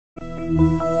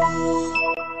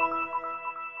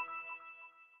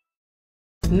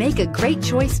Make a great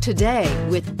choice today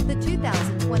with the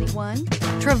 2021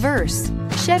 Traverse.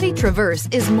 Chevy Traverse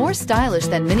is more stylish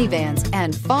than minivans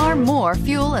and far more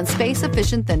fuel and space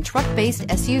efficient than truck-based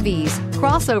SUVs.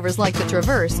 Crossovers like the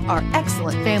Traverse are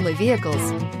excellent family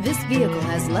vehicles. This vehicle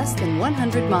has less than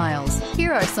 100 miles.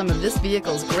 Here are some of this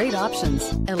vehicle's great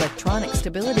options: electronic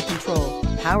stability control,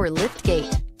 power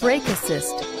liftgate, brake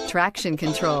assist, traction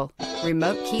control,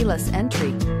 remote keyless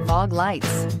entry, fog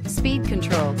lights, speed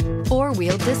control,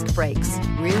 four-wheel disc brakes,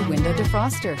 rear window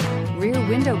defroster, rear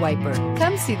window wiper.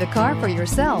 Come see the car for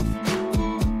yourself.